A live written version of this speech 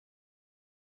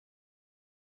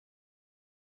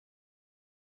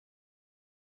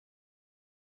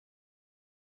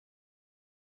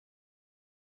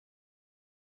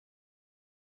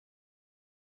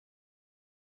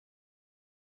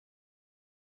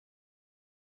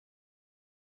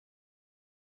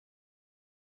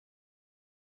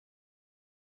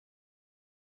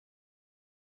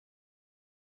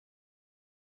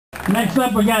Next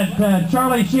up, we got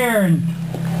Charlie Sharon.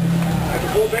 There's a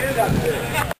full band out there.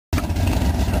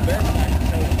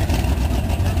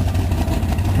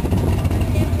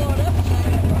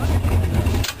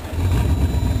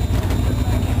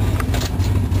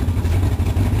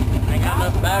 I ain't got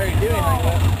enough battery to do anything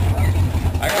with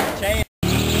it. I got a chain.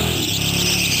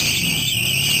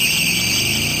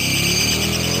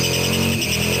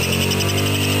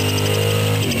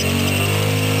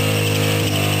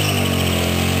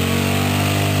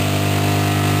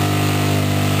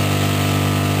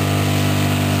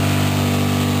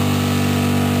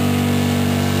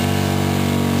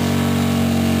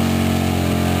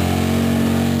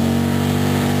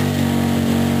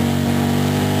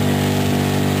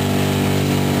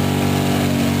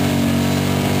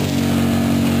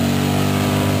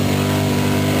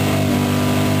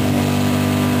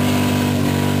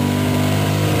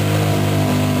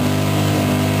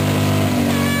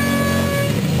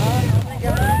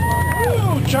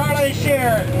 Charlie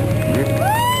Sharon.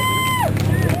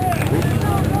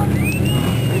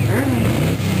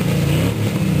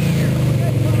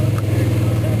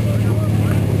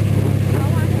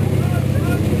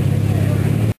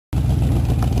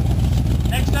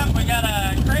 Next up, we got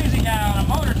a crazy guy on a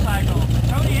motorcycle,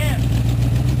 Cody Hess,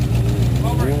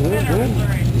 over in Center,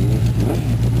 Missouri.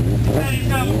 Said he's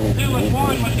going to do with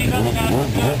one with these other guys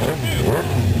with two.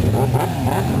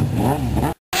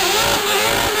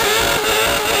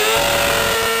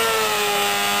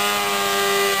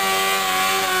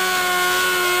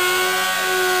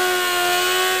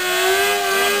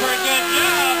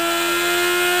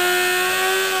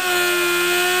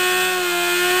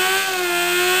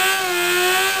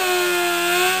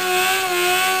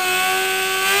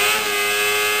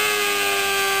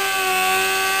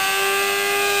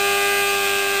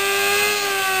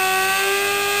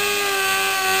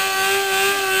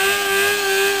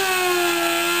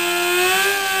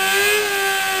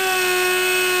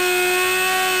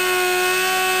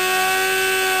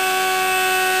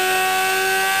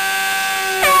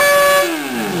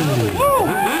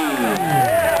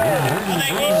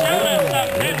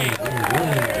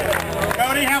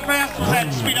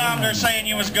 Speedometer saying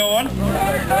you was going.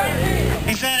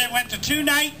 He said it went to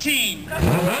 219. That's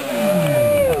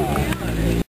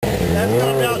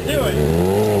gonna about do it.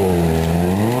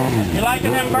 You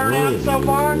liking them burnouts so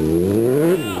far?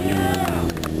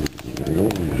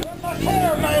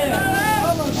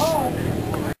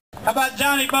 How about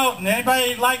Johnny Bolton?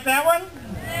 Anybody like that one?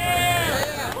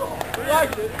 Yeah. We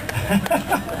liked it.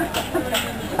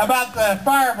 How about the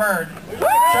Firebird?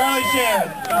 Charlie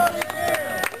Sharon.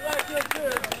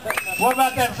 What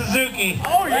about that Suzuki?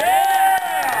 Oh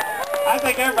yeah! I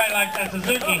think everybody likes that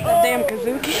Suzuki. Damn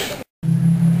Kazuki.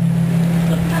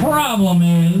 The problem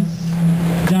is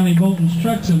Johnny Bolton's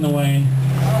truck's in the way.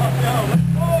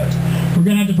 We're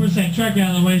gonna have to push that truck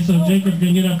out of the way so Jacob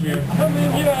can get up here.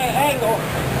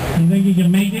 You think he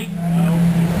can make it?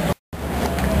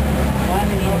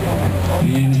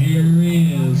 And here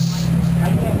he is,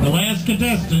 the last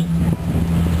contestant,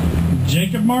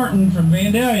 Jacob Martin from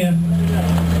Vandalia.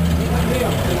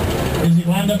 Is he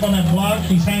lined up on that block?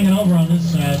 He's hanging over on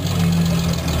this side. Is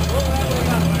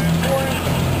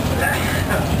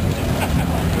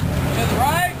it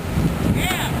right?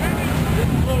 Yeah.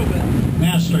 Just a little bit.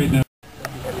 Now straighten up.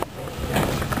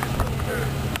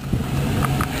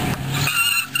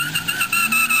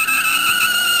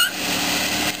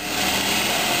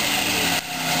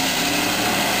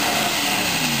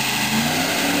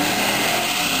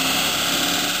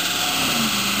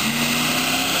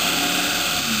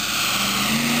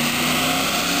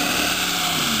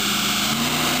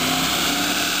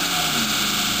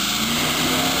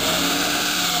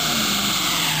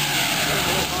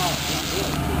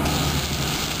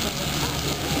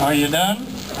 Are you done?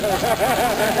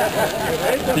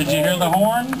 Did you hear the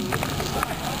horn?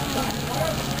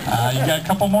 You got a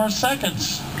couple more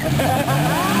seconds. Turn the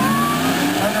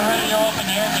radio up and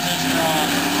the air conditioner on.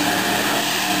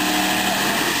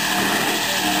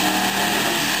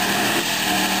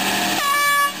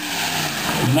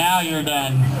 Now you're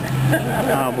done.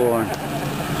 Oh boy.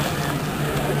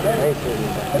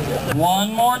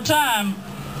 One more time.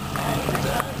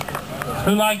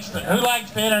 Who likes the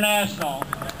International?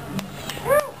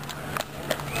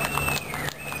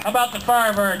 How about the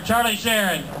Firebird, Charlie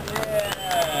Sharon?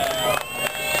 Yeah.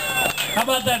 How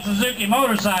about that Suzuki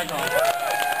motorcycle?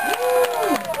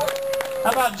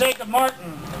 How about Jacob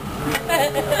Martin?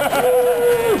 Hey,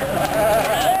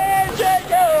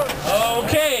 Jacob!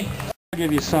 Okay. I'll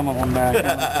give you some of them back.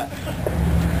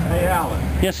 Hey, Alan.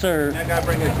 Yes, sir. That guy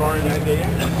bring a car in that game?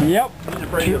 Yep. He's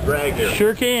afraid to brag here.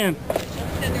 Sure can.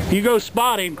 You go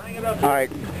spot him. All right.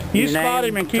 You Your spot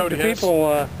name? him and keep Cody the Hess.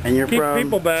 people. And you're keep from? the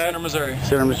people back. Center, Missouri.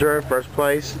 Center, Missouri, first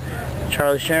place.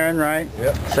 Charlie Sharon, right?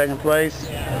 Yep. Second place.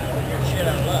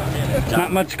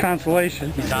 Not much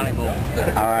consolation. Johnny Bull. All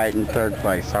right, in third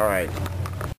place. All right.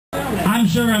 I'm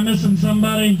sure I'm missing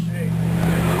somebody.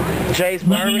 Chase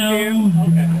Let me Barbecue. know.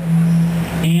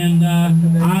 And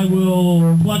I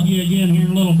will plug you again here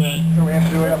in a little bit.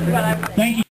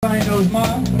 Thank you. Knows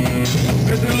Mom.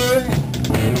 Mr. Louis.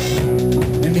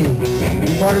 And me.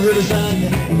 You part of Riverside.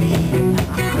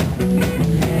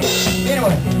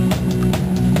 Anyway,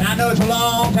 I know it's a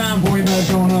long time before you know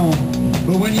what's going on.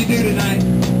 But when you do tonight,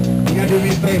 you gotta do me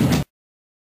a favor.